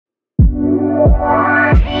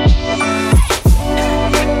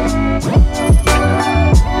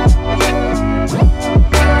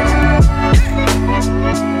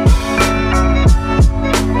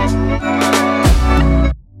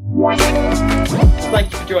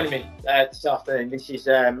Thank you for joining me this afternoon. This is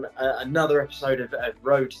another episode of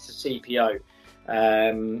Road to CPO,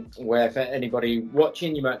 where for anybody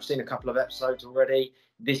watching, you might have seen a couple of episodes already.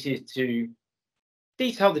 This is to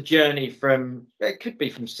detail the journey from, it could be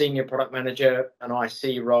from senior product manager, an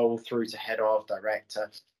IC role, through to head of, director.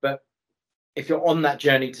 But if you're on that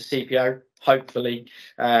journey to CPO, hopefully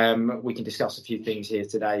we can discuss a few things here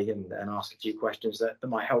today and ask a few questions that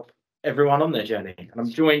might help everyone on their journey. And I'm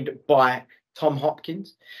joined by Tom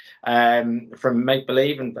Hopkins from Make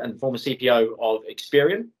Believe and former CPO of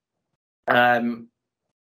Experian.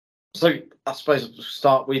 So I suppose I'll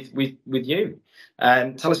start with you.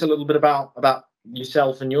 Tell us a little bit about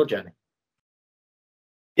yourself and your journey.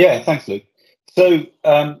 Yeah, thanks, Luke. So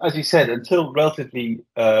as you said, until relatively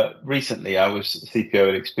recently, I was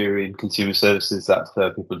CPO at Experian Consumer Services. That's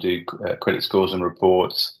people do credit scores and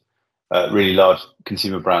reports. Really large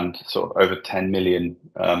consumer brand, sort of over 10 million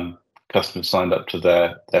customers signed up to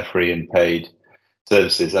their free and paid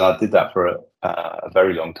services, and I did that for a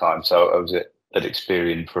very long time. So I was at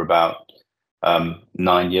Experian for about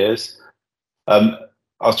 9 years. I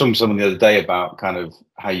was talking to someone the other day about kind of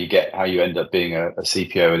how you end up being a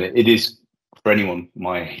CPO, and it is, for anyone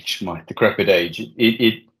my age, my decrepit age,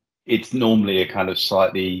 it's normally a kind of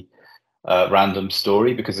slightly random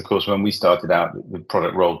story, because of course when we started out, the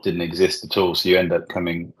product role didn't exist at all, so you end up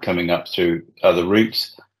coming up through other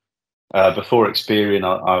routes. Before Experian,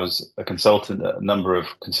 I was a consultant at a number of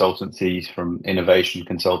consultancies, from innovation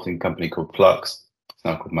consulting company called Flux, it's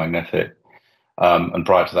now called Magnetic, and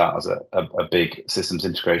prior to that I was a big systems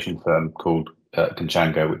integration firm called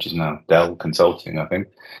Conchango, which is now Dell Consulting. I think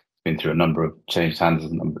it's been through a number of changed hands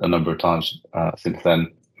a number of times since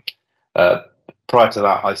then. Prior to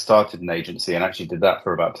that, I started an agency and actually did that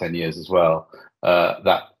for about 10 years as well.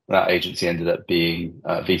 That agency ended up being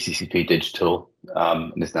VCCP Digital,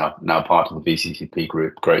 and is now part of the VCCP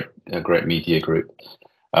group, great media group.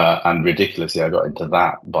 And ridiculously, I got into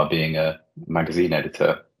that by being a magazine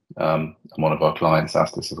editor. And one of our clients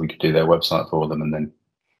asked us if we could do their website for them, and then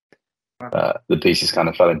the pieces kind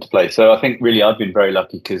of fell into place. So I think really I've been very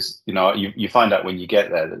lucky, because you find out when you get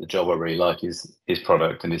there that the job I really like is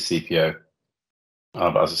product and is CPO.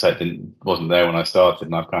 But as I said, wasn't there when I started,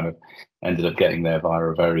 and I've kind of ended up getting there via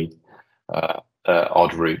a very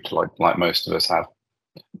odd route, like most of us have.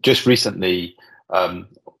 Just recently,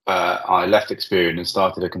 I left Experian and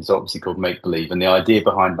started a consultancy called Make Believe, and the idea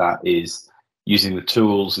behind that is using the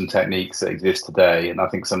tools and techniques that exist today. And I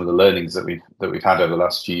think some of the learnings that we've had over the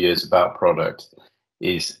last few years about product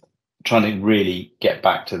is trying to really get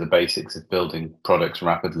back to the basics of building products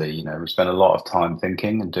rapidly. We spend a lot of time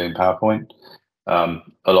thinking and doing PowerPoint.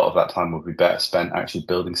 A lot of that time would be better spent actually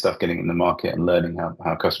building stuff, getting it in the market, and learning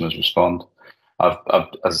how customers respond. I've as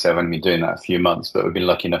I say, I've only been doing that a few months, but we've been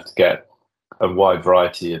lucky enough to get a wide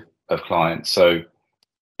variety of clients. So,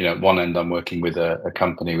 at one end, I'm working with a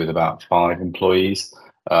company with about 5 employees,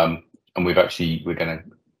 and we're going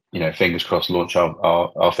to, fingers crossed, launch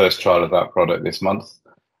our first trial of that product this month.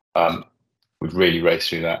 We've really raced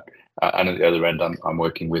through that. And at the other end, I'm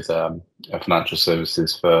working with a financial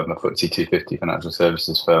services firm, a FTSE 250 financial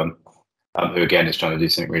services firm, who again is trying to do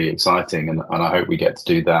something really exciting. And I hope we get to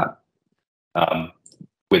do that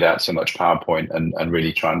without so much PowerPoint, and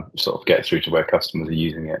really try and sort of get through to where customers are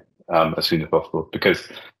using it as soon as possible, because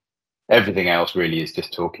everything else really is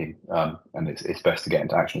just talking, and it's best to get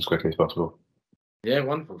into action as quickly as possible. Yeah,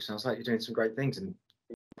 wonderful. Sounds like you're doing some great things, and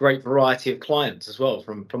great variety of clients as well,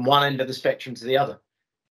 from one end of the spectrum to the other.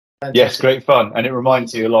 Fantastic. Yes, great fun, and it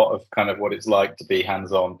reminds you a lot of kind of what it's like to be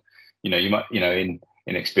hands-on. You might, in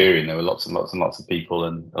Experian, there were lots and lots and lots of people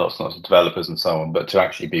and lots and lots of developers and so on, but to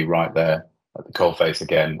actually be right there at the coalface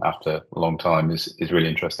again after a long time is really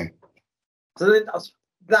interesting. So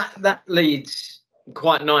that leads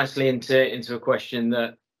quite nicely into a question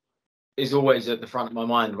that is always at the front of my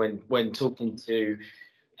mind when talking to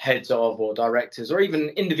heads of or directors or even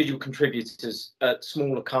individual contributors at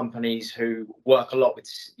smaller companies who work a lot with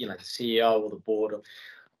the CEO or the board.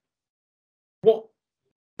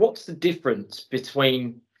 What's the difference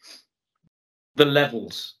between the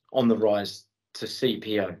levels on the rise to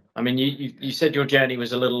CPO? I mean, you said your journey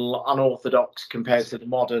was a little unorthodox compared to the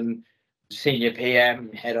modern senior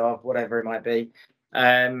PM, head of, whatever it might be,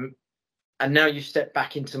 and now you step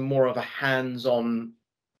back into more of a hands-on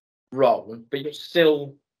role, but you're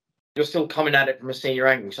still coming at it from a senior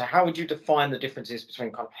angle. So how would you define the differences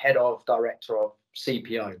between kind of head of, director of,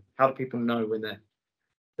 CPO? How do people know when they're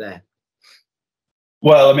there?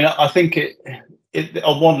 Well, I mean, I think it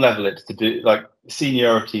on one level, it's to do like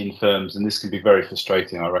seniority in firms, and this can be very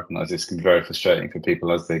frustrating. I recognise this can be very frustrating for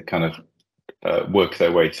people as they kind of work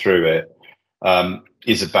their way through it.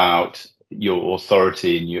 is about your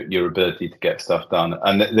authority and your ability to get stuff done.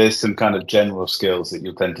 And there's some kind of general skills that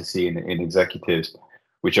you'll tend to see in executives,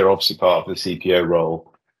 which are obviously part of the CPO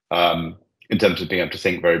role, in terms of being able to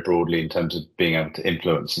think very broadly, in terms of being able to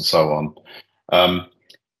influence and so on.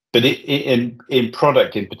 But in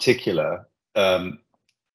product in particular, the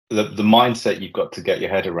mindset you've got to get your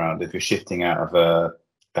head around if you're shifting out of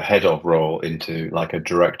a head of role into like a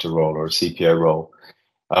director role or a CPO role,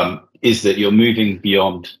 is that you're moving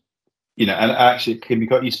beyond, and actually it can be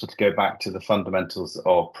quite useful to go back to the fundamentals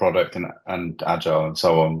of product and agile and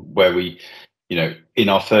so on, where we, in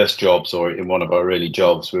our first jobs or in one of our early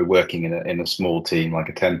jobs, we're working in a small team, like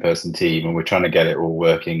a 10-person team, and we're trying to get it all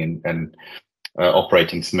working and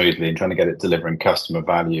operating smoothly and trying to get it delivering customer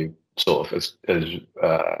value sort of as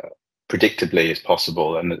predictably as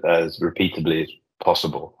possible and as repeatably as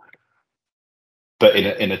possible. But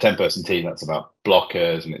in a 10-person team, that's about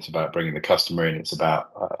blockers, and it's about bringing the customer in. It's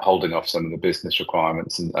about holding off some of the business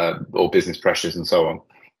requirements and or business pressures and so on.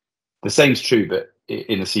 The same is true, but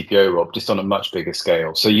in a CPO role, just on a much bigger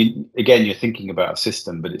scale. So you're thinking about a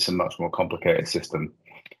system, but it's a much more complicated system.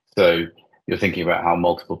 So you're thinking about how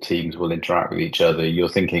multiple teams will interact with each other. You're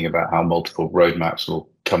thinking about how multiple roadmaps will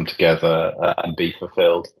come together and be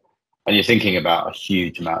fulfilled. And you're thinking about a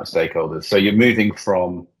huge amount of stakeholders. So you're moving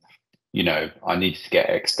from, I need to get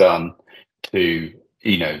X done to,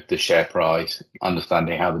 the share price,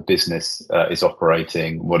 understanding how the business is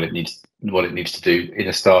operating, what it needs to do in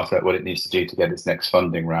a startup, what it needs to do to get its next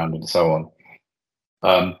funding round, and so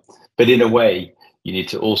on. But in a way, you need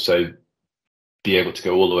to also be able to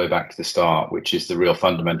go all the way back to the start, which is the real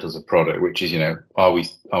fundamentals of product, which is, are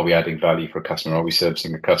we adding value for a customer? Are we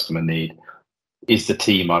servicing a customer need? Is the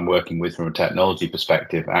team I'm working with from a technology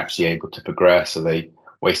perspective actually able to progress? Are they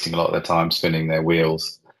wasting a lot of their time spinning their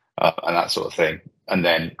wheels and that sort of thing? And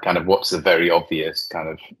then kind of what's the very obvious kind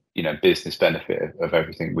of, business benefit of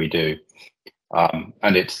everything we do? And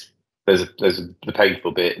there's the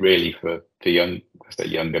painful bit really for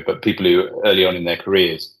younger, but people who are early on in their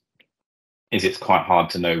careers, is it's quite hard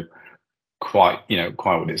to know quite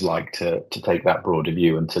what it's like to take that broader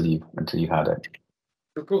view until you've had it.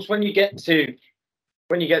 Of course, when you get to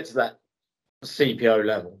that CPO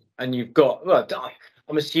level, and you've got,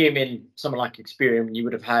 I'm assuming someone like Experian, you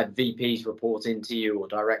would have had VPs report into you or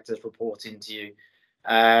directors report into you.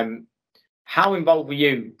 How involved were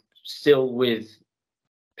you still with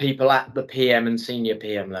people at the PM and senior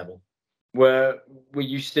PM level? Were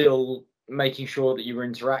you still making sure that you were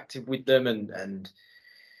interactive with them and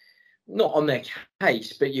not on their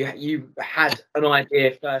case, but you had an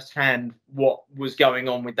idea firsthand what was going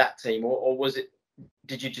on with that team, or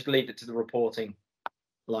did you just leave it to the reporting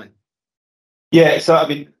line? Yeah, so I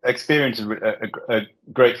mean, Experian is a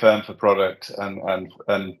great firm for product and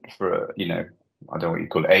for, I don't know what you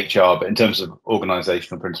call it, HR, but in terms of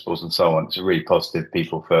organizational principles and so on, it's a really positive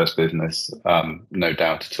people first business, no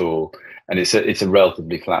doubt at all. And it's a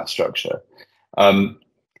relatively flat structure.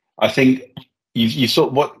 I think you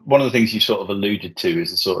one of the things you sort of alluded to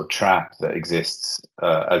is a sort of trap that exists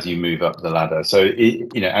as you move up the ladder. So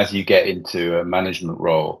as you get into a management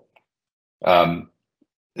role,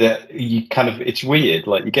 that you kind of, it's weird.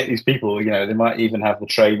 Like you get these people, they might even have the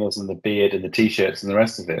trainers and the beard and the t-shirts and the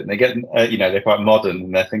rest of it, and they get, they're quite modern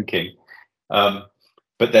in their thinking.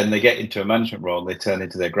 But then they get into a management role and they turn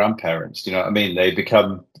into their grandparents. Do you know what I mean? They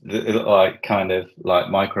become like kind of like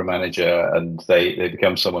micromanager, and they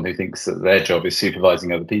become someone who thinks that their job is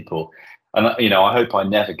supervising other people. And, I hope I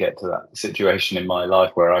never get to that situation in my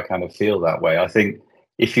life where I kind of feel that way. I think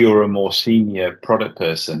if you're a more senior product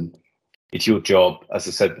person, it's your job, as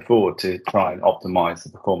I said before, to try and optimize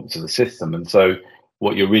the performance of the system. And so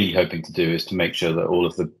what you're really hoping to do is to make sure that all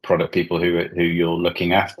of the product people who you're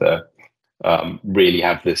looking after really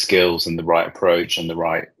have the skills and the right approach and the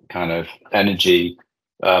right kind of energy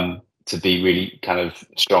to be really kind of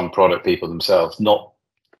strong product people themselves, not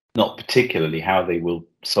particularly how they will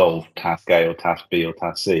solve task A or task B or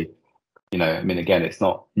task C. Again, it's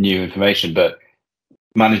not new information, but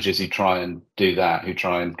managers who try and do that, who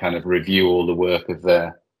try and kind of review all the work of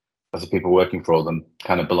the people working for them,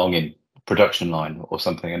 kind of belong in production line or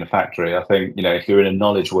something in a factory. I think, if you're in a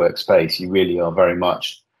knowledge workspace, you really are very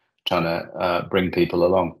much trying to bring people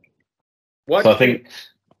along. Why do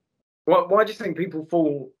you think people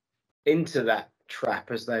fall into that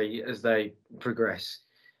trap as they progress?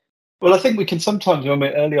 Well, I think we can sometimes, when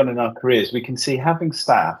we're early on in our careers, we can see having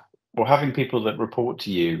staff or having people that report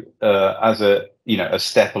to you as a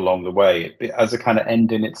step along the way, as a kind of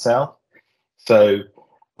end in itself. So,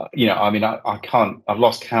 I've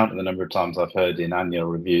lost count of the number of times I've heard in annual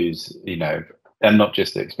reviews, and not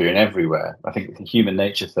just at Experian, everywhere. I think it's a human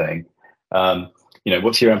nature thing.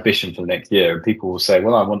 What's your ambition for the next year? And people will say,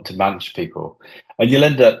 well, I want to manage people. And you'll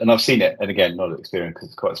end up, and I've seen it, and again, not at Experian because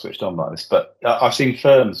it's quite switched on like this, but I've seen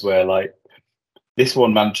firms where like this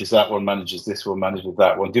one manages that one, manages this one, manages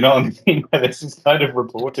that one. Do you know what I mean? Where there's this kind of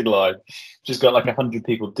reporting line, just got like 100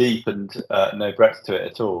 people deep and no breadth to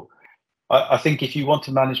it at all. I think if you want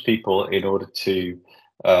to manage people in order to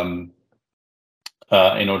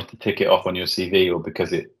tick it off on your CV, or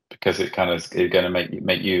because it kind of is going to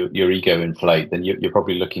make your ego inflate, then you're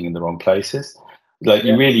probably looking in the wrong places. Like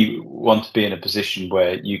you really want to be in a position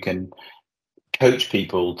where you can coach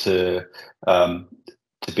people to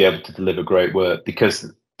be able to deliver great work,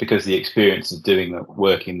 because the experience of doing that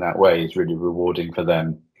work in that way is really rewarding for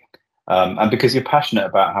them, and because you're passionate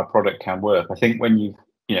about how product can work. I think when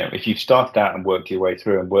if you've started out and worked your way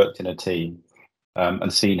through and worked in a team,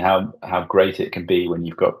 and seen how great it can be when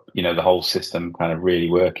you've got the whole system kind of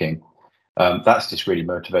really working, that's just really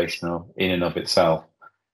motivational in and of itself.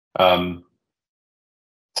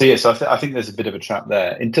 So I think there's a bit of a trap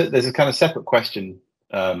there. There's a kind of separate question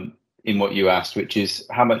in what you asked, which is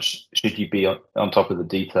how much should you be on top of the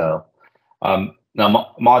detail?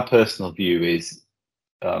 Now, my personal view is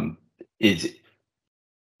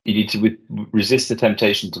you need to resist the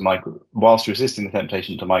temptation whilst resisting the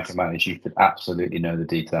temptation to micromanage. You should absolutely know the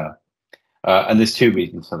detail, and there's two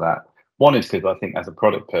reasons for that. One is because I think as a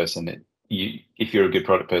product person, if you're a good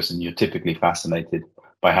product person, you're typically fascinated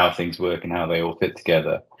by how things work and how they all fit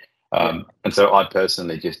together. And so I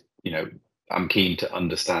personally just, I'm keen to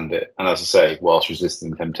understand it. And as I say, whilst resisting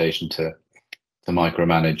the temptation to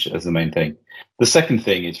micromanage as the main thing. The second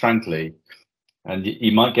thing is, frankly, and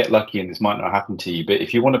you might get lucky and this might not happen to you, but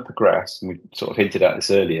if you want to progress, and we sort of hinted at this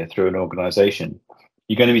earlier, through an organization,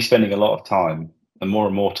 you're going to be spending a lot of time and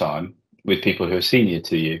more time with people who are senior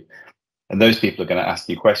to you. And those people are going to ask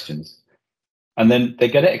you questions. And then they're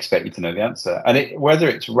going to expect you to know the answer. And whether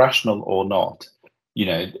it's rational or not,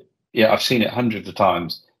 I've seen it hundreds of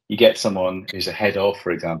times. You get someone who's a head of,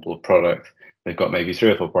 for example, of product. They've got maybe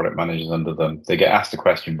 3 or 4 product managers under them. They get asked a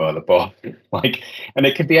question by the boss, and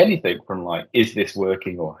it could be anything from like, is this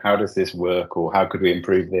working, or how does this work, or how could we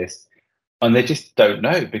improve this? And they just don't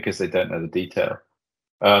know because they don't know the detail.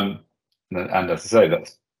 And as I say,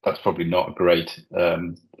 that's probably not a great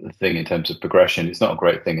thing in terms of progression. It's not a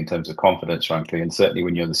great thing in terms of confidence, frankly. And certainly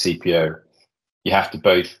when you're the CPO, you have to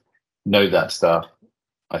both know that stuff,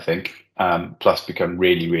 I think, plus become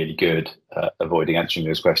really, really good at avoiding answering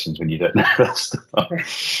those questions when you don't know that stuff.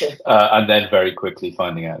 And then very quickly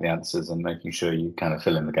finding out the answers and making sure you kind of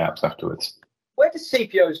fill in the gaps afterwards. Where do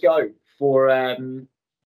CPOs go for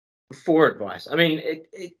advice? I mean,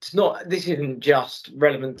 this isn't just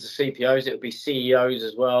relevant to CPOs, it would be CEOs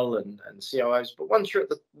as well and COOs. But once you're at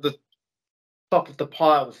the top of the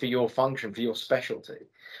pile for your function, for your specialty,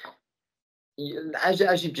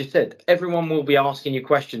 as you've just said, everyone will be asking you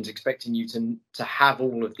questions, expecting you to have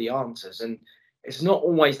all of the answers. And it's not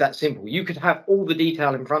always that simple. You could have all the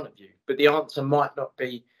detail in front of you, but the answer might not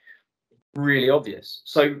be really obvious.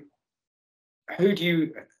 So who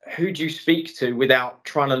do you speak to without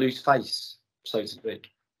trying to lose face, so to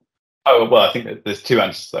speak? Oh, well, I think that there's 2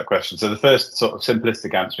 answers to that question. So the first sort of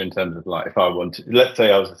simplistic answer, in terms of like, if I wanted, let's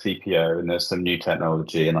say I was a CPO and there's some new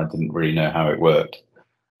technology and I didn't really know how it worked,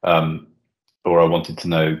 or I wanted to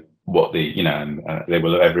know what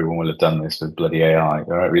everyone will have done this with bloody AI,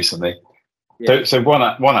 right, recently. Yeah. So one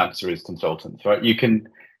answer is consultants, right?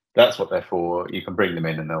 That's what they're for. You can bring them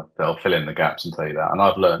in and they'll fill in the gaps and tell you that. And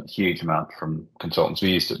I've learned a huge amount from consultants.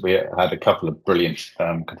 We had a couple of brilliant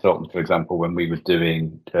consultants, for example, when we were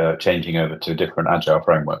doing changing over to a different agile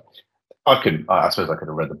framework. I suppose I could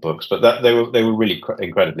have read the books, but they were really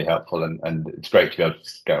incredibly helpful. And it's great to be able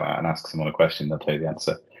to go out and ask someone a question. They'll tell you the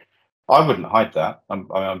answer. I wouldn't hide that.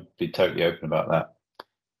 I'd be totally open about that.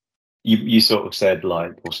 You sort of said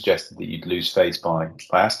or suggested that you'd lose face by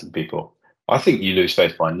asking people. I think you lose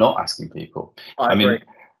face by not asking people. I mean,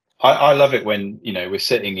 I love it when we're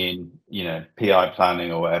sitting in PI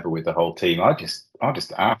planning or whatever with the whole team. I just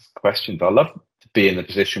ask questions. I love to be in the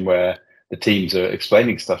position where the teams are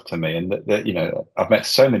explaining stuff to me, and that I've met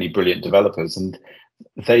so many brilliant developers, and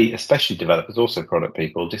they, especially developers, also product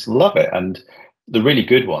people, just love it. And the really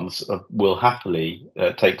good ones will happily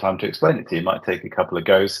take time to explain it to you. It might take a couple of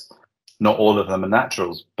goes. Not all of them are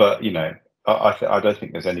naturals, but I don't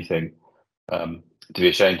think there's anything to be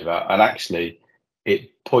ashamed about. And actually,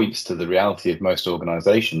 it points to the reality of most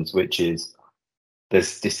organizations, which is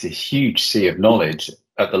there's just a huge sea of knowledge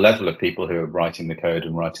at the level of people who are writing the code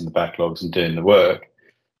and writing the backlogs and doing the work.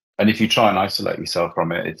 And if you try and isolate yourself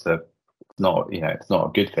from it, it's not, it's not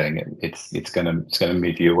a good thing. It's gonna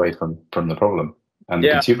move you away from the problem and the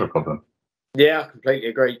consumer problem. Yeah, I completely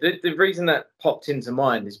agree. The reason that popped into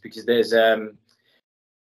mind is because there's a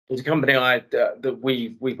company that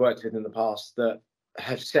we've worked with in the past that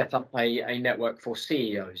have set up a network for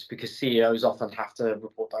CEOs, because CEOs often have to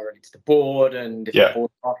report directly to the board, and if the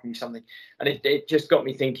board asking you something, and it just got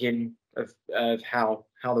me thinking of how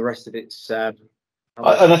the rest of it's. And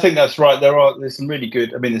I think that's right. There's some really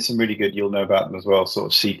good. You'll know about them as well. Sort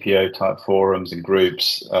of CPO type forums and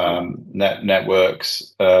groups,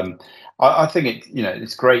 networks. I think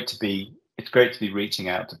it's great to be reaching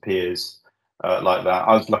out to peers like that.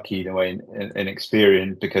 I was lucky in a way in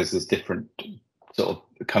Experian, because there's different sort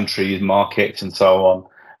of countries, markets, and so on,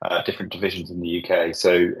 different divisions in the UK.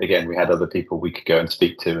 So again, we had other people we could go and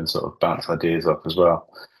speak to and sort of bounce ideas off as well.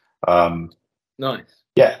 Nice.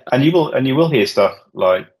 Yeah, and you will hear stuff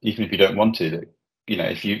like, even if you don't want to, that,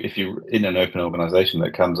 if you're in an open organisation,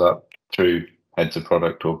 that comes up through heads of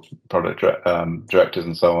product or product directors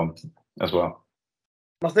and so on as well.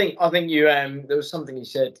 I think you there was something you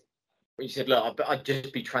said. You said, look, I'd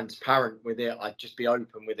just be transparent with it. I'd just be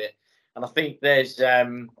open with it. And I think there's, I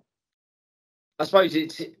suppose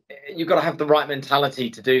you've got to have the right mentality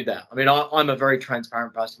to do that. I mean, I'm a very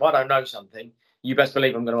transparent person. If I don't know something, you best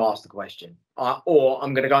believe I'm going to ask the question, or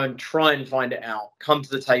I'm going to go and try and find it out, come to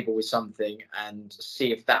the table with something and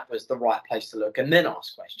see if that was the right place to look, and then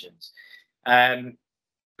ask questions.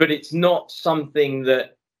 But it's not something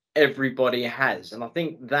that everybody has. And I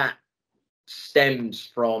think that stems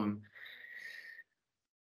from,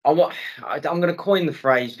 I'm going to coin the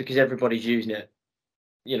phrase because everybody's using it,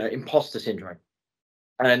 imposter syndrome.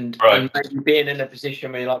 And maybe being in a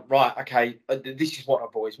position where you're like, right, okay, this is what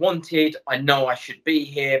I've always wanted. I know I should be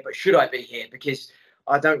here, but should I be here? Because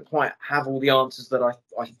I don't quite have all the answers that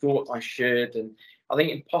I thought I should. And I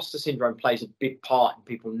think imposter syndrome plays a big part in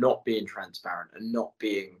people not being transparent and not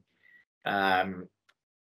being,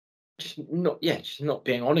 just not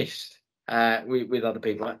being honest with other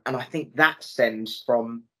people. And I think that stems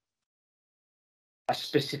from a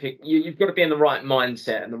specific. You've got to be in the right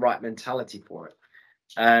mindset and the right mentality for it.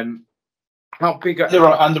 How big and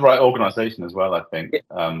the right organisation as well, I think.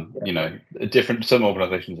 Some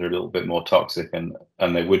organisations are a little bit more toxic, and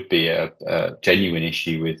there would be a genuine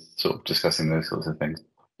issue with sort of discussing those sorts of things.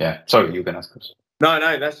 Yeah, sorry, you were going to ask us.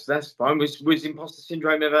 No, that's fine. Was imposter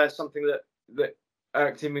syndrome ever something that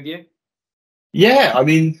irked in with you? Yeah, I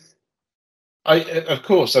mean, of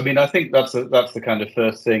course. I mean, I think that's the kind of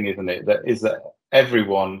first thing, isn't it? That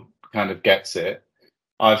everyone kind of gets it.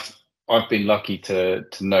 I've been lucky to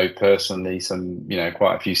know personally some,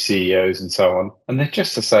 quite a few CEOs and so on, and they're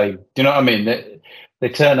just the same. Do you know what I mean? They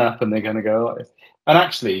turn up and they're going to go. And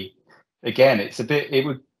actually, again,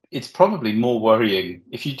 it's probably more worrying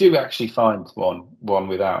if you do actually find one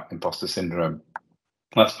without imposter syndrome.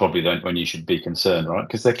 That's probably when you should be concerned, right?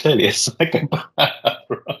 Because they're clearly a psychopath.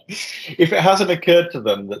 Right? If it hasn't occurred to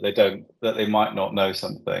them that they might not know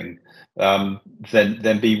something,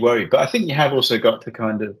 then be worried. But I think you have also got to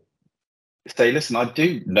kind of say, listen, I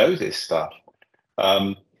do know this stuff.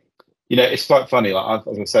 It's quite funny. Like,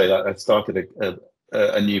 as I say, like, I started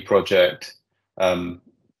a new project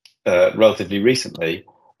relatively recently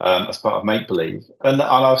as part of Make Believe, and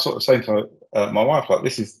I was sort of saying to my wife, like,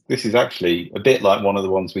 this is actually a bit like one of the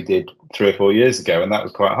ones we did 3 or 4 years ago, and that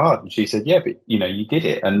was quite hard. And she said, yeah, but you did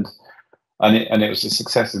it, and it was a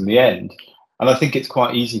success in the end. And I think it's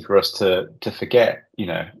quite easy for us to forget.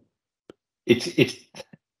 It's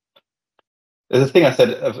there's a thing I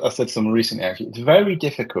said to someone recently, actually. It's very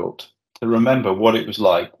difficult to remember what it was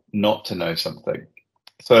like not to know something.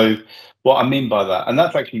 So what I mean by that, and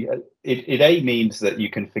that's actually, it means that you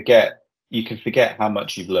can forget how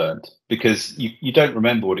much you've learned, because you don't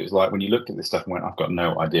remember what it was like when you looked at this stuff and went, I've got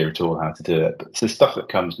no idea at all how to do it. But it's the stuff that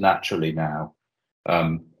comes naturally now,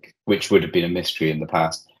 which would have been a mystery in the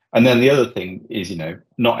past. And then the other thing is,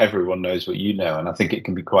 not everyone knows what you know. And I think it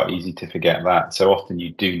can be quite easy to forget that. So often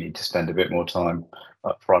you do need to spend a bit more time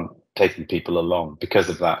up front taking people along because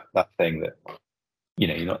of that thing that,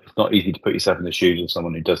 it's not easy to put yourself in the shoes of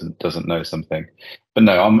someone who doesn't know something. But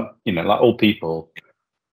no, I'm, like all people,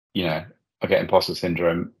 I get imposter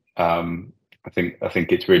syndrome. I think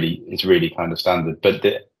it's really kind of standard. But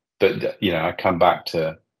I come back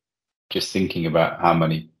to just thinking about how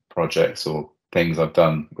many projects or things I've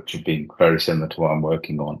done which have been very similar to what I'm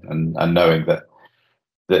working on, and knowing that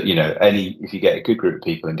if you get a good group of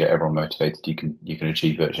people and get everyone motivated, you can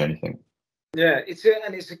achieve virtually anything. Yeah, it's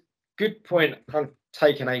a good point. Kind of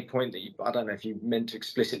taken a point that I don't know if you meant to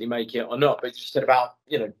explicitly make it or not, but it's just about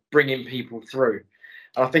bringing people through.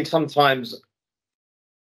 And I think sometimes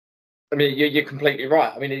I mean, you're completely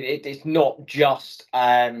right. I mean, it's not just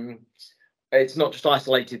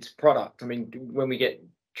isolated to product. I mean, when we get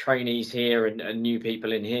trainees here and new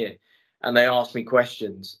people in here, and they ask me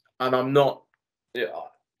questions, and I'm not,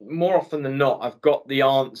 more often than not, I've got the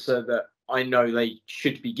answer that I know they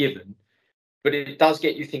should be given, but it does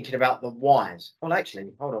get you thinking about the whys. Well,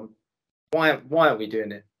 actually, hold on, why are we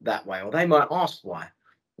doing it that way? Or they might ask why.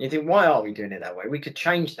 You think, why are we doing it that way? We could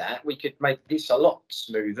change that. We could make this a lot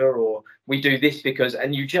smoother, or we do this because,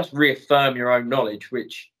 and you just reaffirm your own knowledge,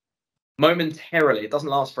 which momentarily, it doesn't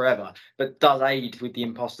last forever, but does aid with the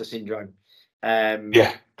imposter syndrome.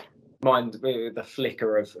 Yeah. Mind the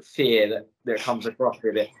flicker of fear that comes across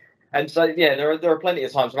with it. And so, yeah, there are plenty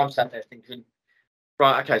of times when I'm sat there thinking,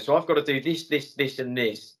 right, okay, so I've got to do this, and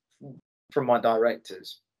this from my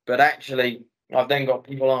directors. But actually, I've then got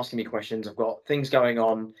people asking me questions. I've got things going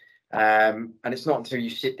on. And it's not until you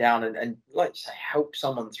sit down and like you say, help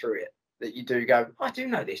someone through it that you do go, I do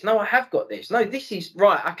know this. No, I have got this. No, this is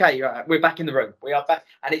right. Okay, right, we're back in the room. We are back.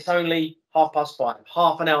 And it's only 5:30,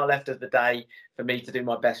 half an hour left of the day for me to do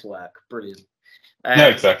my best work. Brilliant. No,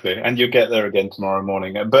 exactly, and you'll get there again tomorrow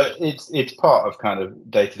morning. But it's part of kind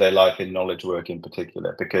of day-to-day life in knowledge work in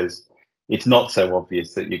particular, because it's not so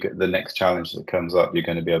obvious that you get the next challenge that comes up you're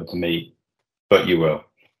going to be able to meet, but you will. Do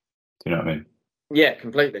you know what I mean? Yeah,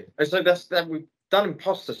 completely. And so that we've done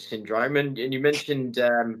imposter syndrome, and you mentioned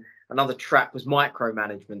another trap was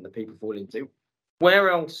micromanagement that people fall into.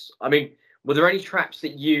 Where else? I mean, were there any traps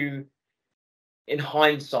that you, in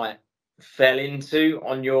hindsight, fell into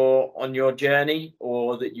on your journey,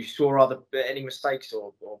 or that you saw any mistakes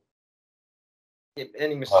or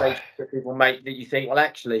any mistakes that people make that you think, well,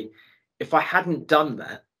 actually, if I hadn't done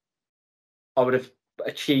that, I would have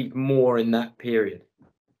achieved more in that period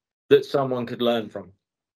that someone could learn from?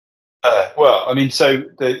 Well, I mean, so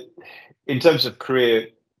in terms of career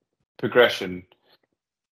progression,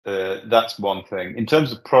 that's one thing. In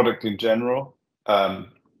terms of product in general,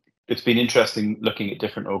 it's been interesting looking at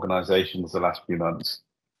different organizations the last few months,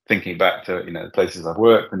 thinking back to the places I've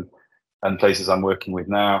worked and places I'm working with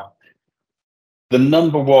now. The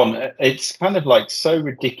number one, it's kind of like so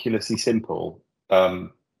ridiculously simple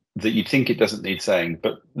that you'd think it doesn't need saying,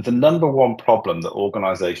 but the number one problem that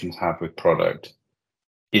organizations have with product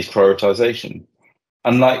is prioritization.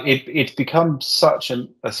 And like it's become such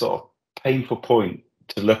a sort of painful point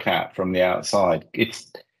to look at from the outside.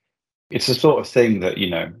 It's the sort of thing that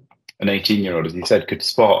an 18-year-old, as you said, could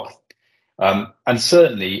spot. And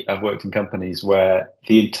certainly, I've worked in companies where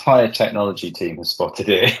the entire technology team has spotted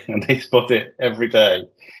it, and they spot it every day,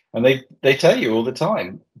 and they tell you all the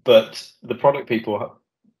time. But the product people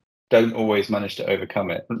don't always manage to overcome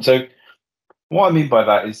it. And so, what I mean by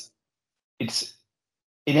that is, it's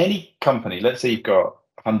in any company. Let's say you've got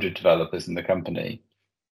 100 developers in the company.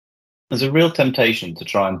 There's a real temptation to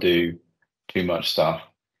try and do too much stuff,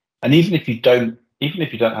 and even if you don't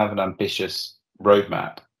have an ambitious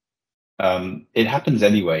roadmap, it happens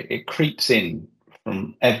anyway. It creeps in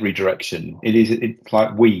from every direction. It's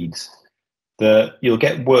like weeds. You'll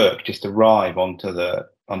get work just arrive onto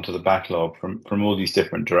the backlog from all these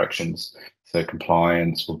different directions. So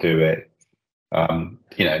compliance will do it.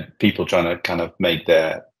 People trying to kind of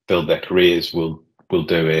build their careers will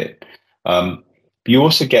do it. But you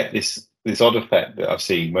also get this odd effect that I've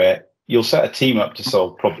seen where you'll set a team up to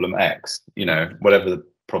solve problem X, whatever the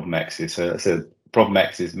problem X is. So problem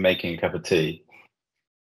X is making a cup of tea.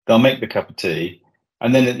 They'll make the cup of tea,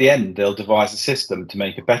 and then at the end they'll devise a system to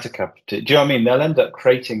make a better cup of tea. Do you know what I mean? They'll end up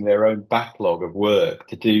creating their own backlog of work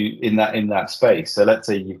to do in that space. So let's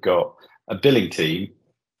say you've got a billing team.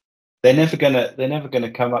 They're never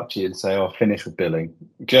gonna come up to you and say, "Oh, finish with billing."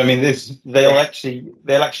 Do you know what I mean?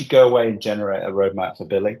 They'll actually go away and generate a roadmap for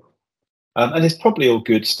billing, and it's probably all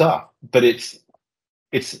good stuff, but it's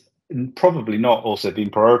probably not also being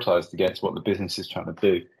prioritized against what the business is trying to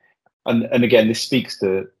do. And again, this speaks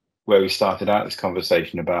to where we started out this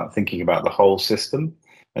conversation about thinking about the whole system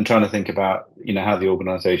and trying to think about how the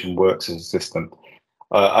organization works as a system.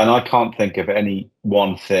 And I can't think of any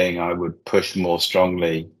one thing I would push more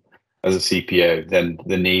strongly as a CPO than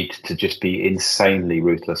the need to just be insanely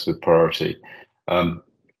ruthless with priority. And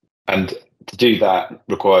to do that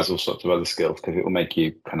requires all sorts of other skills, because it will make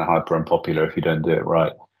you kind of hyper unpopular if you don't do it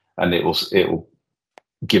right, and it will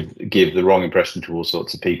give the wrong impression to all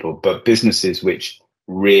sorts of people. But businesses which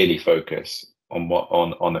really focus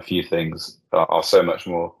on a few things are so much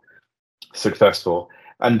more successful,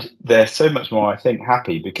 and they're so much more, I think,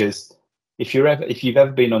 happy, because if you've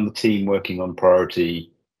ever been on the team working on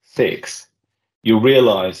priority 6, you'll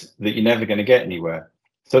realize that you're never going to get anywhere.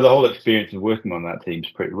 So the whole experience of working on that team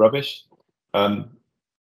is pretty rubbish.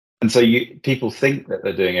 And so people think that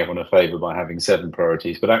they're doing everyone a favor by having 7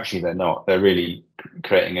 priorities, but actually they're not. They're really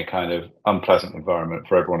creating a kind of unpleasant environment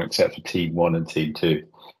for everyone except for team 1 and team 2.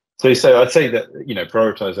 So I'd say that,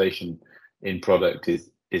 prioritization in product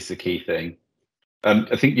is the key thing.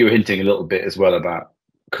 I think you were hinting a little bit as well about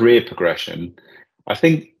career progression. I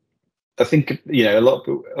think a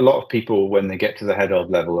lot of people, when they get to the head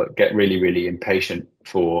of level, get really, really impatient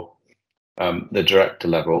for the director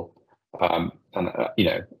level. And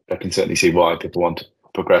I can certainly see why people want to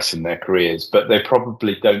progress in their careers, but they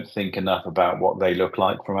probably don't think enough about what they look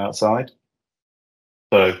like from outside.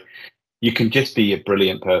 So you can just be a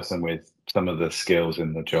brilliant person with some of the skills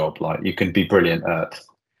in the job. Like, you can be brilliant at,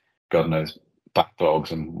 God knows,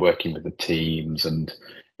 backlogs and working with the teams, and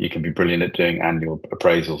you can be brilliant at doing annual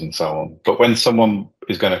appraisals and so on. But when someone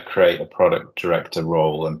is going to create a product director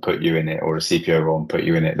role and put you in it, or a CPO role and put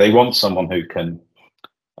you in it, they want someone who can,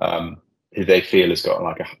 who they feel has got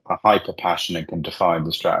like a hyper passion and can define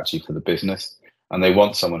the strategy for the business. And they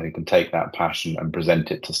want someone who can take that passion and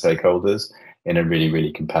present it to stakeholders in a really,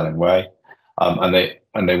 really compelling way.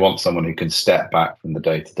 And they want someone who can step back from the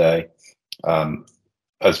day to day,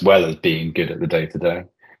 as well as being good at the day to day.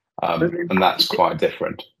 And that's quite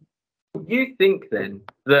different. You think then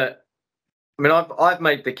that, I mean, I've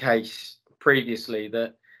made the case previously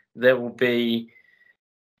that there will be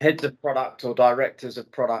heads of product or directors of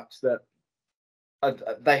products that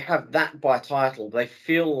they have that by title. They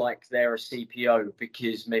feel like they're a CPO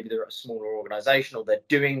because maybe they're at a smaller organization, or they're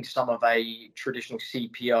doing some of a traditional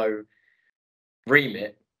CPO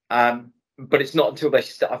remit. But it's not until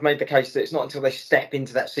I've made the case that it's not until they step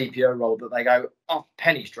into that CPO role that they go, oh,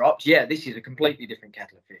 pennies dropped. Yeah, this is a completely different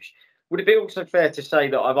kettle of fish. Would it be also fair to say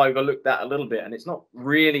that I've overlooked that a little bit, and it's not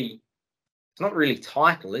really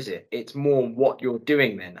title, is it? It's more what you're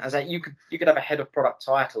doing then. As you could have a head of product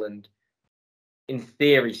title and in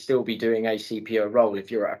theory still be doing a CPO role if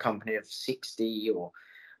you're at a company of 60 or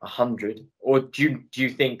 100. Or do you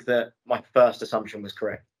think that my first assumption was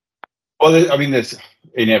correct? Well, I mean, there's,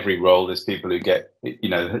 in every role, there's people who get,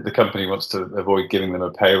 the company wants to avoid giving them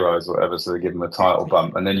a pay rise or whatever, so they give them a title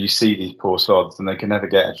bump. And then you see these poor sods, and they can never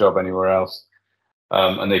get a job anywhere else.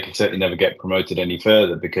 And they can certainly never get promoted any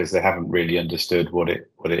further because they haven't really understood what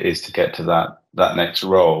it is to get to that next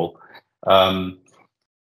role. I've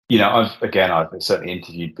certainly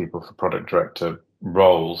interviewed people for product director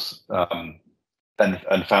roles, and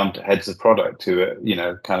found heads of product who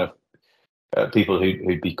are, kind of people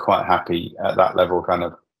who'd be quite happy at that level, kind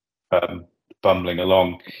of bumbling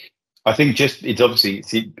along. I think it's obviously,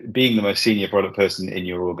 being the most senior product person in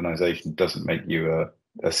your organization doesn't make you a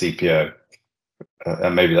CPO.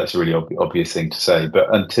 And maybe that's a really obvious thing to say,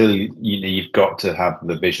 but until you've got to have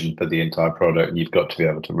the vision for the entire product, you've got to be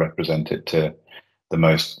able to represent it to the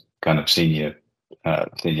most kind of senior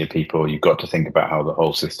people. You've got to think about how the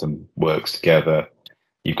whole system works together.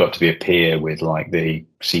 You've got to be a peer with like the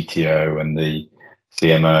CTO and the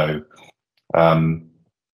CMO.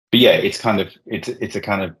 But yeah, it's a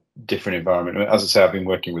kind of different environment. I mean, as I say, I've been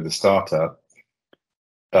working with a startup.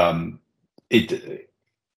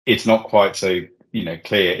 It's not quite so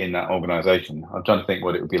clear in that organization. I'm trying to think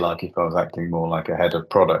what it would be like if I was acting more like a head of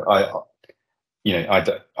product. I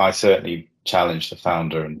certainly challenge the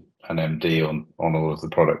founder and MD on all of the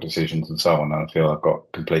product decisions and so on. And I feel I've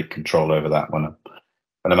got complete control over that when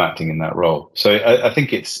I'm acting in that role. So I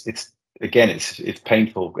think it's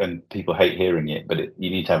painful and people hate hearing it, but you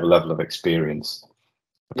need to have a level of experience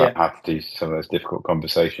about how to do some of those difficult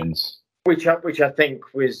conversations. Which I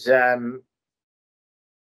think was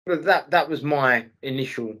that was my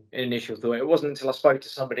initial thought. It wasn't until I spoke to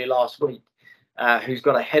somebody last week who's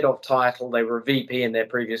got a head of title. They were a VP in their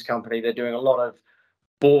previous company. They're doing a lot of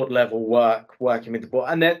board level work, working with the board,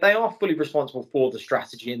 and they are fully responsible for the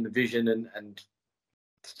strategy and the vision and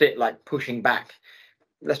like pushing back.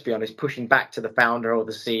 Let's be honest, pushing back to the founder or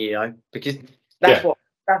the CEO, because that's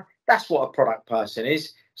what a product person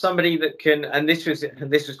is. Somebody that can, and this was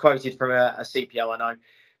quoted from a CPO I know,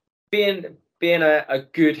 being a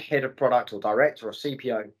good head of product or director or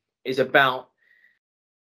CPO is about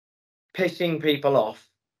pissing people off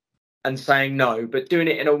and saying no, but doing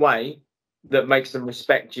it in a way that makes them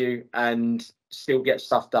respect you and still get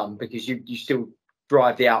stuff done, because you still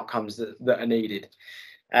drive the outcomes that are needed.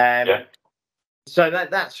 So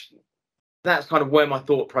that's kind of where my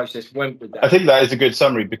thought process went with that. I think that is a good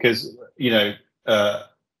summary, because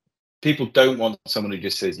people don't want someone who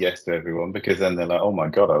just says yes to everyone, because then they're like, oh my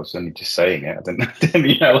god, I was only just saying it.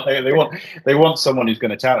 They want someone who's going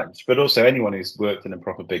to challenge. But also, anyone who's worked in a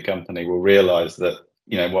proper big company will realize that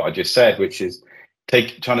what I just said, which is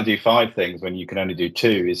trying to do 5 things when you can only do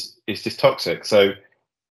 2, is just toxic. So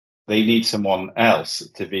they need someone else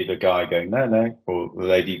to be the guy going, no, or the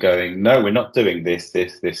lady going, no, we're not doing this,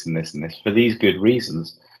 and this, and this for these good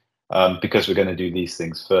reasons, because we're going to do these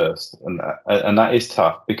things first. And that is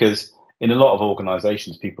tough, because in a lot of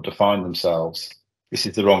organizations, people define themselves. This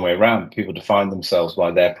is the wrong way around. People define themselves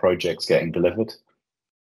by their projects getting delivered.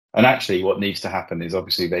 And actually, what needs to happen is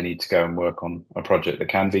obviously they need to go and work on a project that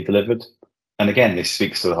can be delivered. And again, this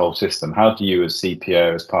speaks to the whole system. How do you, as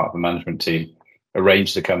CPO, as part of the management team,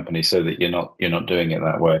 arrange the company so that you're not doing it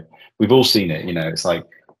that way? We've all seen it. It's like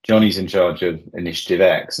Johnny's in charge of Initiative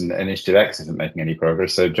X, and Initiative X isn't making any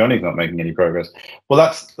progress, so Johnny's not making any progress. Well,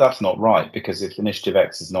 that's not right, because if Initiative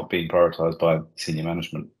X is not being prioritized by senior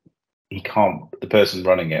management, the person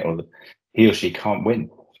running it, or he or she can't win.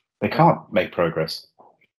 They can't make progress.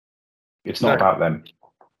 It's not about them.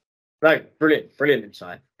 No, brilliant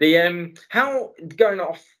insight. The how going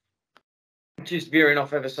off, just veering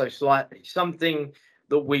off ever so slightly, something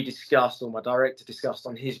that we discussed, or my director discussed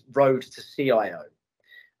on his Road to CIO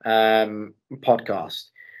podcast,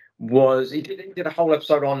 was he did a whole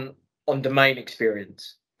episode on domain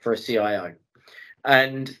experience for a CIO.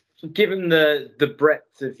 And given the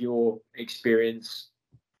breadth of your experience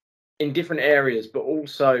in different areas, but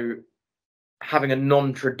also having a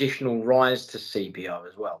non-traditional rise to CPO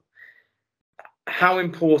as well, how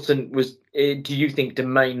important do you think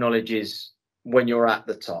domain knowledge is when you're at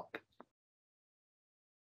the top?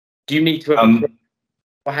 Do you need to have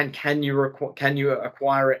beforehand? Can you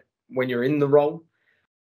acquire it when you're in the role,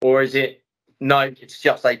 or is it no? It's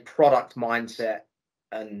just a product mindset,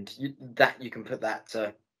 and you can put that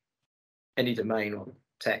to any domain or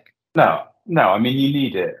tech. No. I mean, you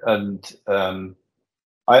need it, and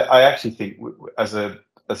I actually think as a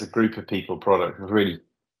group of people, product has really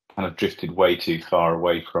kind of drifted way too far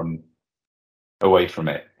away from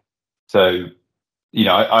it. So,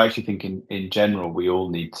 I actually think in general we all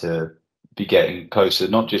need to be getting closer,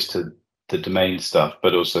 not just to the domain stuff,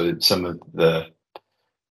 but also some of the,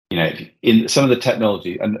 in some of the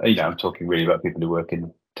technology. And I'm talking really about people who work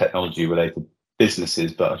in technology related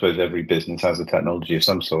businesses, but I suppose every business has a technology of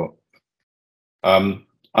some sort.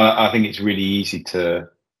 I think it's really easy to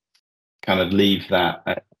kind of leave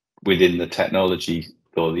that within the technology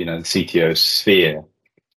or the CTO sphere.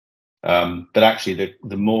 But actually,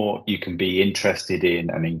 the more you can be interested in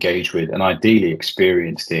and engaged with, and ideally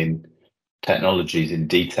experienced in technologies in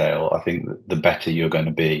detail, I think the better you're going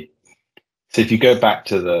to be. So if you go back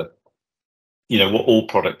to what all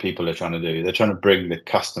product people are trying to do, they're trying to bring the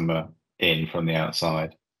customer in from the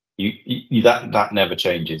outside. That never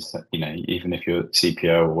changes. Even if you're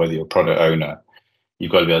CPO or whether you're product owner,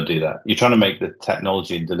 you've got to be able to do that. You're trying to make the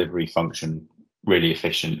technology and delivery function really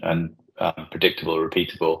efficient and predictable,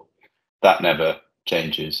 repeatable. That never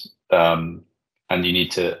changes. And you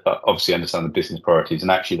need to obviously understand the business priorities.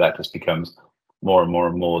 And actually, that just becomes more and more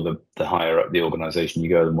and more the higher up the organization you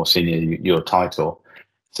go, the more senior your title.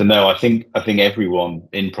 So no, I think everyone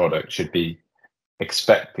in product should be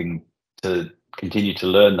expecting to continue to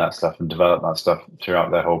learn that stuff and develop that stuff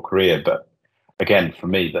throughout their whole career. But again, for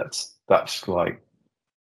me, that's like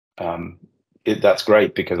that's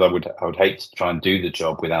great, because I would hate to try and do the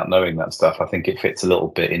job without knowing that stuff. I think it fits a little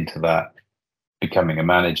bit into that becoming a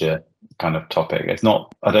manager kind of topic. It's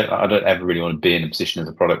not. I don't ever really want to be in a position as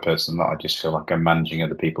a product person that I just feel like I'm managing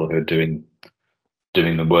other people who are doing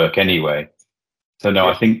the work anyway. So no,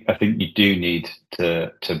 yeah. I think you do need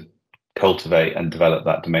to cultivate and develop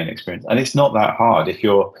that domain experience, and it's not that hard if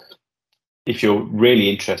you're really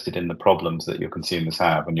interested in the problems that your consumers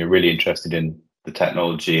have, and you're really interested in the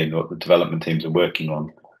technology and what the development teams are working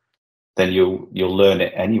on, then you'll learn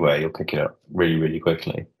it anyway. You'll pick it up really, really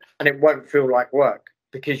quickly, and it won't feel like work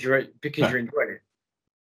because you're enjoying it.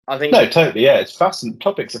 I think totally. Yeah, it's fascinating.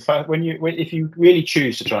 Topics are fun if you really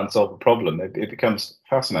choose to try and solve a problem, it becomes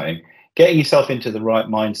fascinating. Getting yourself into the right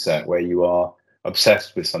mindset where you are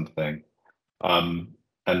obsessed with something, and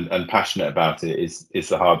passionate about it is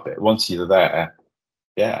the hard bit. Once you're there,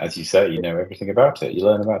 yeah, as you say, you know everything about it. You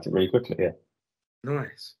learn about it really quickly. Yeah.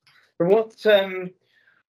 Nice. But what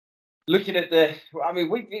looking at we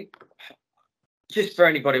just for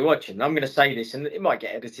anybody watching, I'm going to say this, and it might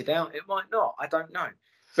get edited out, it might not, I don't know.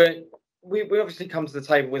 But we obviously come to the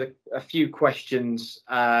table with a few questions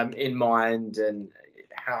in mind, and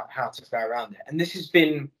how to go around it. And this has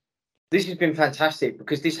been fantastic,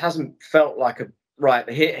 because this hasn't felt like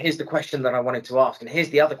here's the question that I wanted to ask, and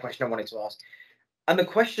here's the other question I wanted to ask. And the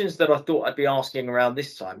questions that I thought I'd be asking around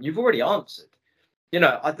this time, you've already answered.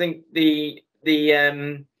 I think I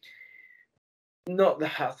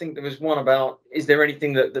think there was one about, is there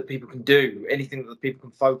anything that people can do, anything that people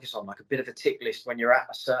can focus on, like a bit of a tick list when you're at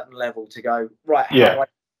a certain level to go, right, how do I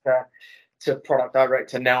to product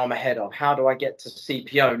director, now I'm a head of? How do I get to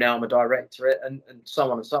CPO? Now I'm a directorate, and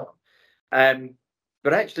so on and so on.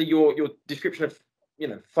 But actually, your description of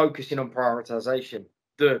focusing on prioritization,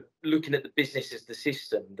 the looking at the business as the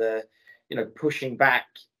system, the pushing back,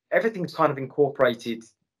 everything's kind of incorporated.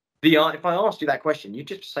 If I asked you that question, you'd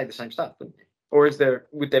just say the same stuff, wouldn't you? Or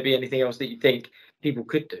would there be anything else that you think people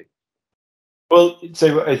could do? Well,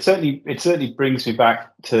 so it certainly brings me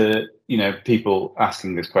back to people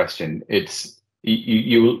asking this question. It's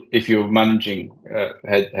you if you're managing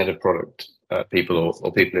head of product people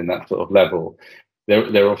or people in that sort of level,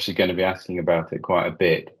 they're obviously going to be asking about it quite a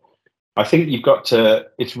bit. I think you've got to.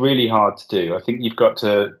 It's really hard to do. I think you've got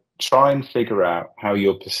to try and figure out how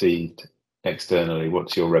you're perceived externally.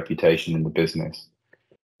 What's your reputation in the business?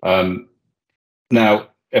 Now,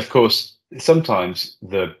 of course, sometimes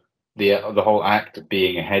the whole act of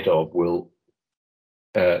being ahead of will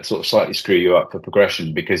sort of slightly screw you up for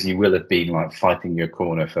progression, because you will have been like fighting your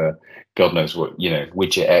corner for God knows what,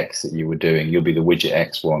 widget X that you were doing. You'll be the widget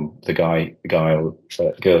X one, the guy or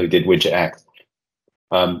girl who did widget X.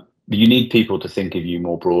 You need people to think of you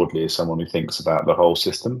more broadly as someone who thinks about the whole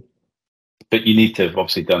system, but you need to have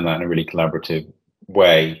obviously done that in a really collaborative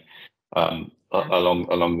way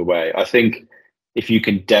along the way. I think if you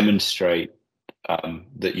can demonstrate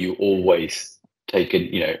that you always take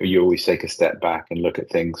a step back and look at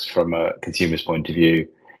things from a consumer's point of view,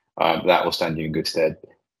 that will stand you in good stead.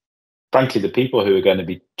 Frankly, the people who are going to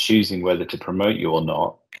be choosing whether to promote you or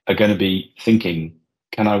not are going to be thinking,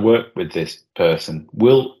 can I work with this person?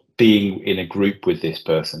 Will being in a group with this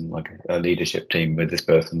person, like a leadership team with this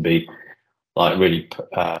person, be like really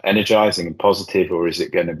energizing and positive, or is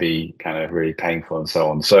it going to be kind of really painful and so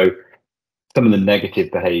on? So some of the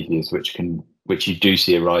negative behaviors which you do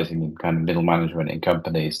see arising in kind of middle management in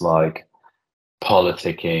companies, like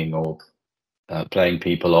politicking or playing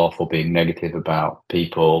people off, or being negative about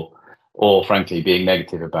people, or frankly being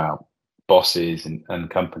negative about bosses and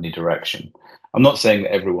company direction. I'm not saying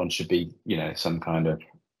that everyone should be some kind of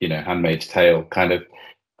Handmaid's Tale kind of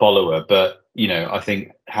follower, but I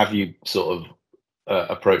think, have you sort of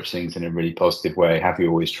approached things in a really positive way? Have you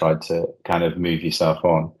always tried to kind of move yourself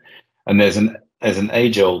on? And there's an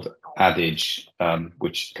age-old adage,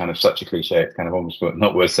 which kind of such a cliche, it's kind of almost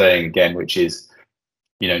not worth saying again, which is,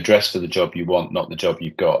 dress for the job you want, not the job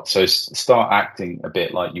you've got. So start acting a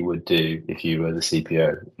bit like you would do if you were the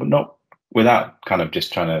CPO, but not without kind of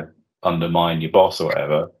just trying to undermine your boss or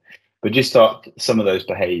whatever, but just start some of those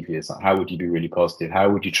behaviors. Like, how would you be really positive? How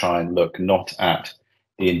would you try and look not at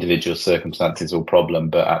the individual circumstances or problem,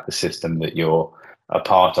 but at the system that you're a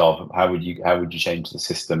part of? How would you change the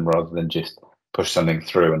system rather than just push something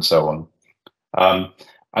through and so on?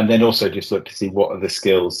 And then also just look to see what are the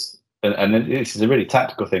skills. And this is a really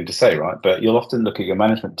tactical thing to say, right? But you'll often look at your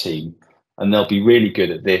management team and they'll be really good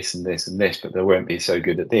at this and this and this, but they won't be so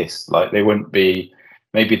good at this. Like they won't be,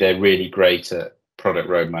 maybe they're really great at product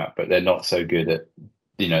roadmap, but they're not so good at,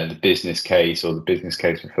 the business case or the business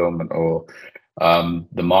case fulfillment or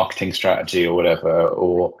the marketing strategy or whatever.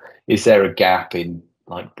 Or is there a gap in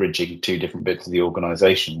like bridging two different bits of the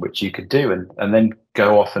organization, which you could do and then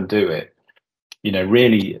go off and do it?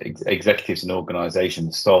 Really executives and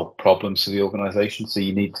organizations solve problems for the organization. So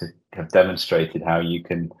you need to have demonstrated how you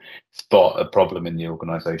can spot a problem in the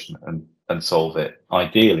organization and solve it,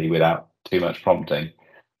 ideally without too much prompting.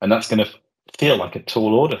 And that's going to feel like a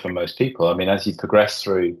tall order for most people. I mean, as you progress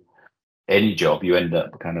through any job, you end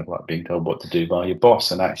up kind of like being told what to do by your boss.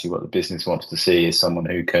 And actually what the business wants to see is someone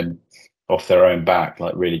who can, off their own back,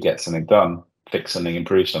 like really get something done, fix something,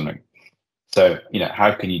 improve something. So,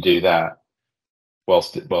 how can you do that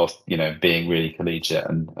whilst being really collegiate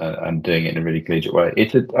and doing it in a really collegiate way?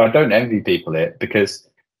 I don't envy people it, because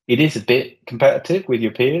it is a bit competitive with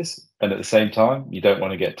your peers, and at the same time you don't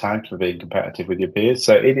want to get tagged for being competitive with your peers.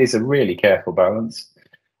 So it is a really careful balance.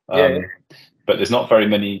 But there's not very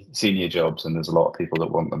many senior jobs, and there's a lot of people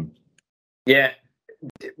that want them. Yeah,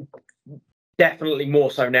 definitely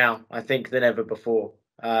more so now, I think, than ever before.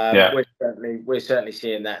 We're certainly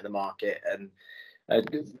seeing that in the market, and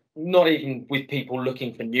not even with people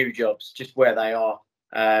looking for new jobs, just where they are,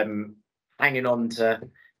 hanging on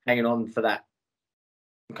for that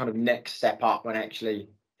kind of next step up when actually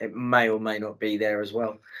it may or may not be there as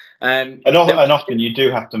well. And often you do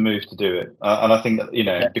have to move to do it, and I think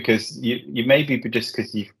that because you maybe just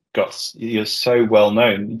because you're so well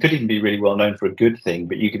known, you could even be really well known for a good thing,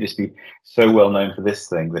 but you could just be so well known for this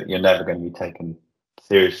thing that you're never going to be taken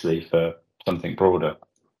seriously for something broader.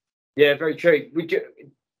 Yeah, very true.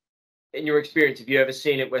 In your experience, have you ever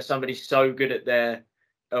seen it where somebody's so good at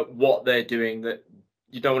what they're doing that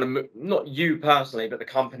you don't want to, not you personally, but the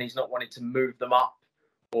company's not wanting to move them up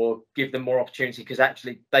or give them more opportunity because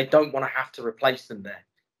actually they don't want to have to replace them there.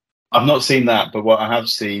 I've not seen that, but what I have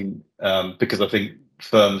seen, because I think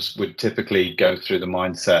firms would typically go through the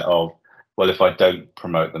mindset of, well, if I don't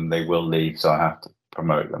promote them, they will leave, so I have to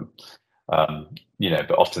promote them.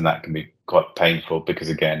 But often that can be quite painful because,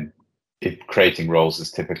 again, creating roles is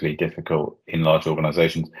typically difficult in large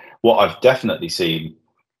organizations. What I've definitely seen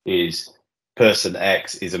is person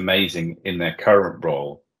X is amazing in their current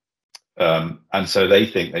role. And so they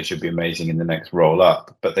think they should be amazing in the next roll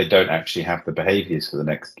up, but they don't actually have the behaviors for the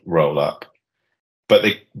next roll up. But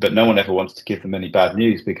no one ever wants to give them any bad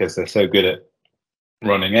news because they're so good at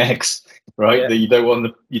running X, right? Yeah. That you don't want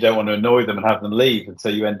to annoy them and have them leave, and so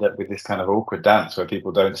you end up with this kind of awkward dance where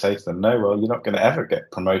people don't say to them, "No, well, you're not going to ever get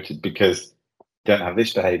promoted because you don't have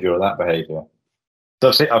this behavior or that behavior." So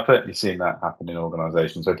I've certainly seen that happen in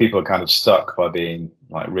organisations where people are kind of stuck by being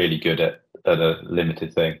like really good at a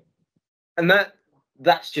limited thing. And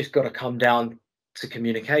that's just got to come down to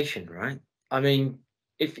communication, right? I mean,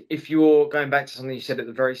 if you're going back to something you said at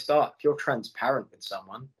the very start, if you're transparent with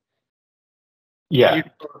someone, yeah,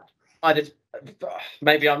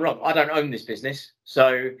 maybe I'm wrong. I don't own this business,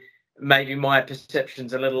 so maybe my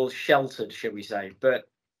perception's a little sheltered, shall we say? But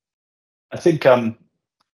I think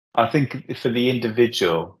for the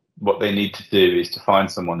individual, what they need to do is to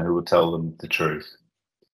find someone who will tell them the truth.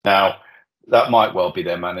 Now, that might well be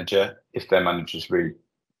their manager if their manager's really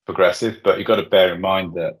progressive, but you've got to bear in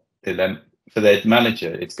mind that for their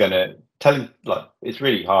manager, it's going to it's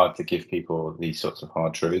really hard to give people these sorts of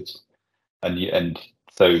hard truths, and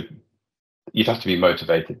so you'd have to be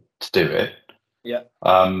motivated to do it. Yeah.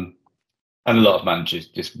 And a lot of managers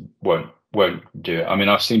just won't do it. I mean,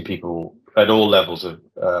 I've seen people at all levels of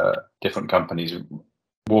different companies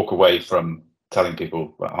walk away from telling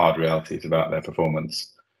people hard realities about their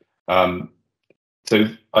performance. So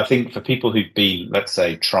I think for people who've been, let's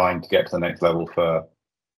say, trying to get to the next level for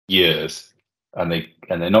years and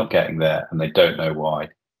they're not getting there and they don't know why,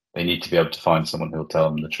 they need to be able to find someone who'll tell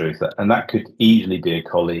them the truth. And that could easily be a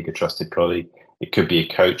colleague, a trusted colleague. It could be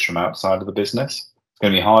a coach from outside of the business. It's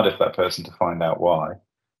going to be harder for that person to find out why.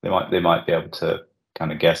 They might be able to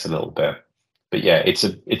kind of guess a little bit. But yeah, it's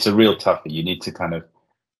a real toughie. You need to kind of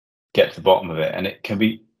get to the bottom of it. And it can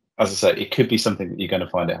be, as I say, it could be something that you're going to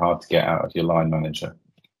find it hard to get out of your line manager.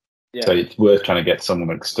 Yeah. So it's worth trying to get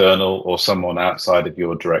someone external or someone outside of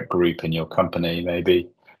your direct group in your company, maybe,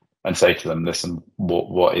 and say to them, listen,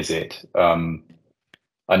 what is it? And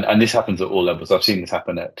this happens at all levels. I've seen this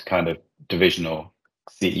happen at kind of divisional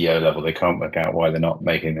CEO level. They can't work out why they're not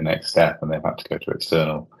making the next step, and they've had to go to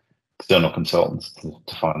external consultants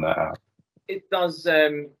to find that out. It does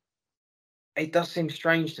seem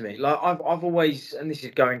strange to me. Like I've always, and this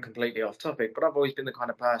is going completely off topic, but I've always been the kind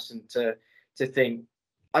of person to think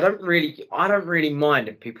I don't really mind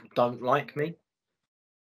if people don't like me.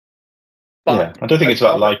 But yeah, I don't think it's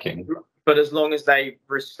about liking. But as long as they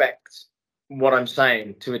respect what I'm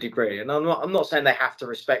saying to a degree, and I'm not saying they have to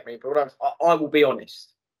respect me, but I will be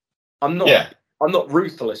honest. I'm not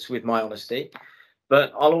ruthless with my honesty,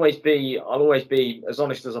 but I'll always be as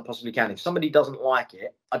honest as I possibly can. If somebody doesn't like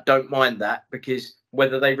it, I don't mind that, because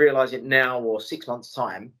whether they realise it now or 6 months'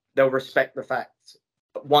 time, they'll respect the fact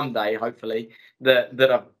one day, hopefully,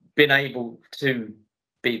 that I've been able to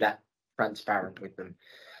be that transparent with them.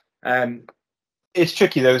 It's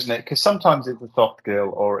tricky though, isn't it? Because sometimes it's a soft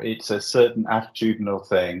skill or it's a certain attitudinal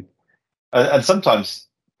thing, and sometimes,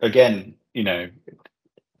 again,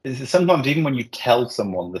 sometimes even when you tell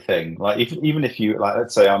someone the thing, like even if you, like,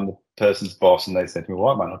 let's say I'm the person's boss and they say to me,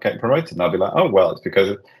 "Why am I not getting promoted?" And I'll be like, "Oh, well, it's because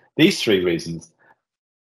of these 3 reasons."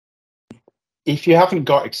 If you haven't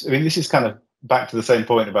got, I mean, this is kind of back to the same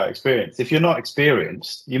point about experience. If you're not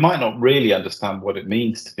experienced, you might not really understand what it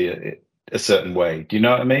means to be a certain way. Do you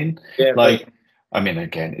know what I mean? Yeah. Like, I mean,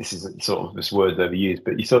 again, this is sort of this word overused,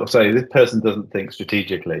 but you sort of say this person doesn't think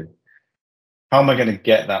strategically. How am I going to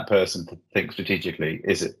get that person to think strategically?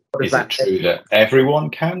 Is it true that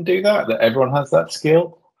everyone can do that? That everyone has that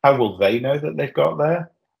skill? How will they know that they've got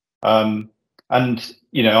there? And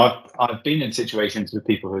I've been in situations with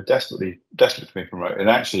people who are desperate to be promoted, and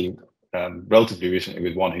actually, relatively recently,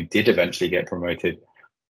 with one who did eventually get promoted.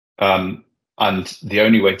 And the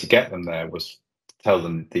only way to get them there was tell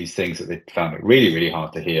them these things that they found it really, really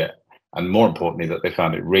hard to hear, and more importantly, that they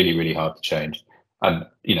found it really, really hard to change. And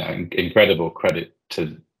incredible credit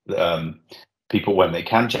to people when they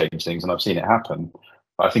can change things, and I've seen it happen.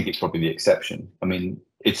 But I think it's probably the exception. I mean,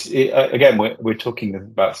 again, we're talking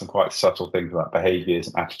about some quite subtle things about behaviours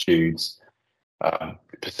and attitudes.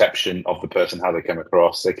 perception of the person, how they come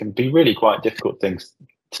across. They can be really quite difficult things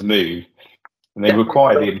to move, and they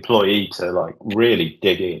require the employee to like really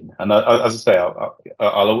dig in. And as I say,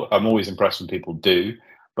 I'm always impressed when people do,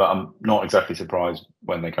 but I'm not exactly surprised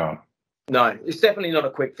when they can't. No, it's definitely not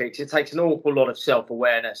a quick fix. It takes an awful lot of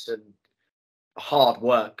self-awareness and hard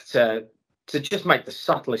work to just make the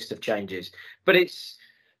subtlest of changes. But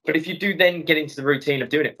if you do then get into the routine of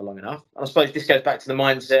doing it for long enough, and I suppose this goes back to the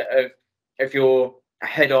mindset of if you're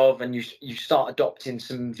ahead of and you start adopting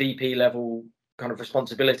some VP level kind of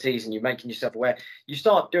responsibilities and you're making yourself aware, you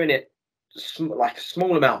start doing it like a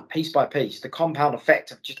small amount, piece by piece. The compound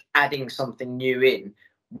effect of just adding something new in,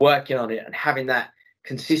 working on it, and having that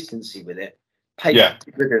consistency with it pays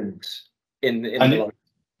dividends in the long.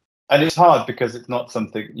 And it's hard because it's not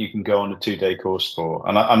something you can go on a 2-day course for.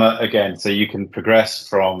 And again, so you can progress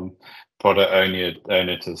from product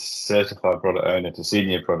owner to certified product owner to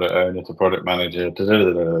senior product owner to product manager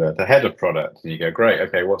to head of product. And you go, great,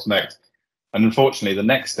 okay, what's next? And unfortunately, the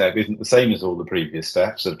next step isn't the same as all the previous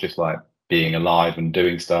steps of just like being alive and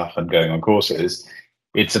doing stuff and going on courses.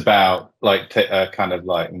 It's about like kind of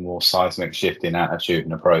like more seismic shift in attitude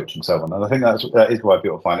and approach and so on. And I think that is why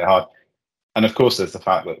people find it hard. And of course, there's the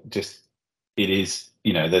fact that just it is,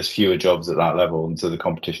 there's fewer jobs at that level, and so the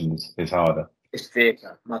competition is harder. It's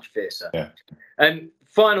fiercer, much fiercer. Yeah. And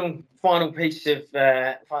final piece of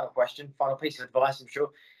final piece of advice. I'm sure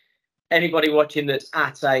anybody watching that's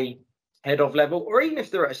at a head of level, or even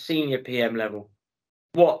if they're at a senior PM level,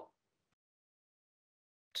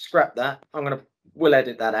 scrap that. We'll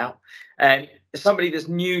edit that out. Somebody that's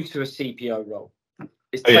new to a CPO role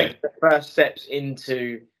is taking the first steps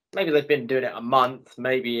into. Maybe they've been doing it a month.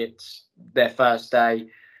 Maybe it's their first day.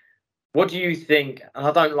 What do you think? And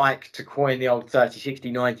I don't like to coin the old 30,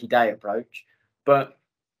 60, 90-day approach, but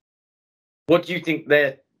what do you think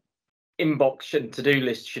their inbox and to-do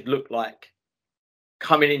list should look like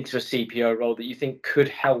coming into a CPO role that you think could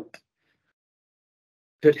help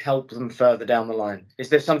them further down the line? Is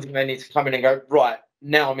there something they need to come in and go, right,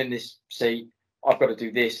 now I'm in this seat, I've got to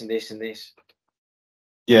do this and this and this?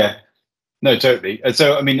 Yeah. No, totally. And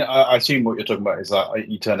so, I mean, I assume what you're talking about is like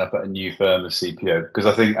you turn up at a new firm as CPO, because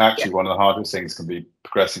I think actually one of the hardest things can be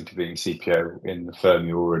progressing to being CPO in the firm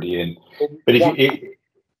you're already in. But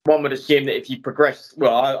one would assume that if you progress,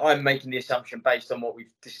 well, I'm making the assumption based on what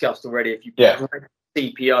we've discussed already. If you progress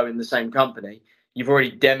CPO in the same company, you've already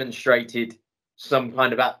demonstrated some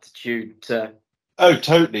kind of aptitude to. Oh,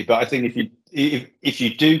 totally. But I think if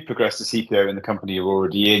you do progress to CPO in the company you're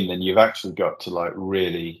already in, then you've actually got to like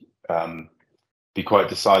really be quite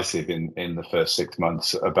decisive in the first 6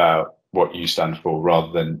 months about what you stand for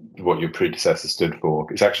rather than what your predecessor stood for.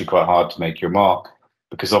 It's actually quite hard to make your mark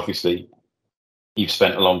because obviously you've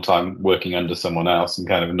spent a long time working under someone else and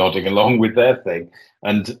kind of nodding along with their thing.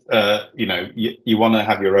 And, you want to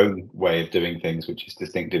have your own way of doing things, which is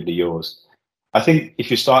distinctively yours. I think if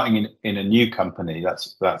you're starting in a new company,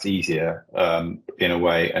 that's easier in a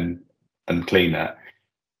way and cleaner.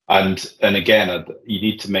 And again, you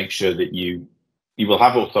need to make sure that you will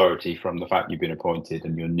have authority from the fact you've been appointed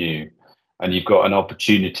and you're new, and you've got an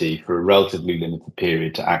opportunity for a relatively limited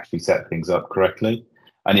period to actually set things up correctly.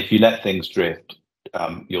 And if you let things drift,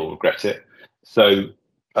 you'll regret it. So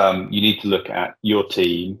you need to look at your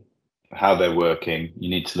team, how they're working. You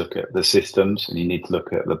need to look at the systems, and you need to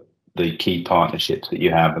look at the key partnerships that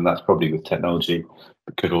you have. And that's probably with technology,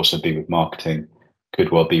 but could also be with marketing.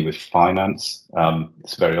 Could well be with finance.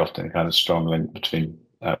 It's very often a kind of strong link between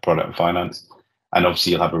product and finance. And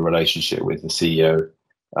obviously you'll have a relationship with the CEO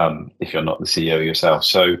if you're not the CEO yourself.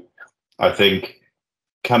 So I think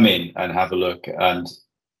come in and have a look. And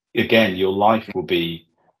again, your life will be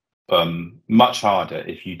much harder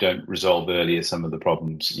if you don't resolve earlier some of the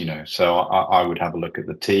problems, So I would have a look at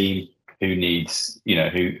the team. Who needs,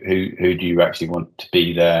 who do you actually want to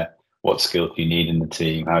be there? What skills do you need in the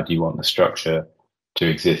team? How do you want the structure to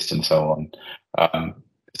exist and so on.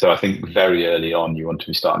 So I think very early on, you want to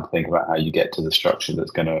be starting to think about how you get to the structure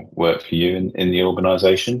that's going to work for you in the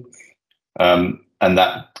organization. And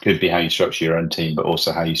that could be how you structure your own team, but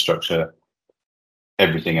also how you structure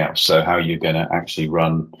everything else. So how you're going to actually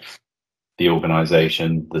run the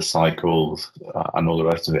organization, the cycles, and all the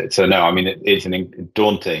rest of it. So no, I mean, it's an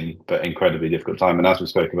daunting but incredibly difficult time. And as we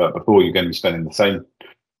spoke about before, you're going to be spending the same,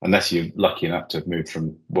 unless you're lucky enough to have moved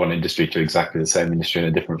from one industry to exactly the same industry in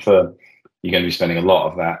a different firm, you're going to be spending a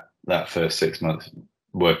lot of that first 6 months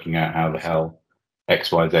working out how the hell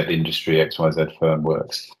XYZ industry, XYZ firm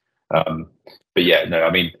works. But yeah, no, I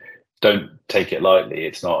mean, don't take it lightly.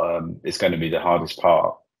 It's not. It's going to be the hardest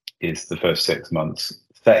part. Is the first 6 months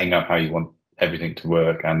setting up how you want everything to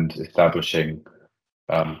work and establishing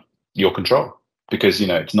your control, because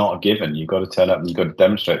it's not a given. You've got to turn up and you've got to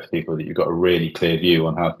demonstrate to people that you've got a really clear view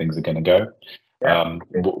on how things are going to go,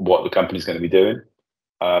 what the company's going to be doing.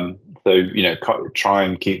 So try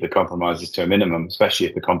and keep the compromises to a minimum, especially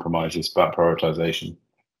if the compromise is about prioritization.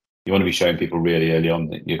 You want to be showing people really early on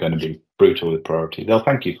that you're going to be brutal with priority. They'll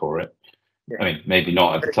thank you for it. Yeah. I mean, maybe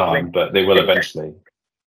not at the time, but they will eventually.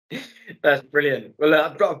 That's brilliant. Well,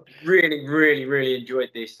 I've really, really, really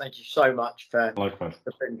enjoyed this. Thank you so much for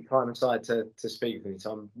putting time aside to speak with me,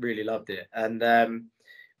 Tom. Really loved it. And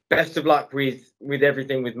best of luck with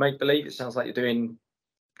everything with Make Believe. It sounds like you're doing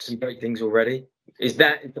some great things already. Is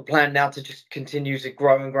that the plan now, to just continue to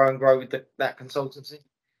grow and grow and grow with that consultancy?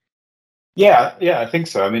 Yeah, I think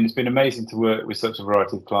so. I mean, it's been amazing to work with such a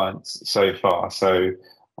variety of clients so far. So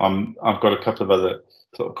I've got a couple of other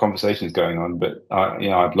sort of conversations going on, but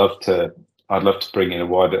I'd love to bring in a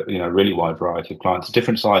wider, really wide variety of clients,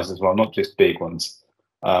 different sizes as well, not just big ones,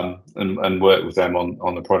 and work with them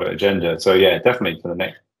on the product agenda. So yeah, definitely for the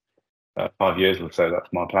next 5 years or so, that's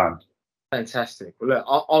my plan. Fantastic. Well, look,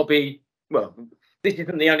 I'll be, well, this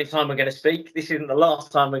isn't the only time we're going to speak. This isn't the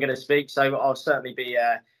last time we're going to speak. So I'll certainly be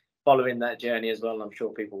following that journey as well. And I'm sure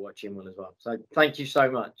people watching will as well. So thank you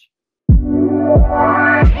so much.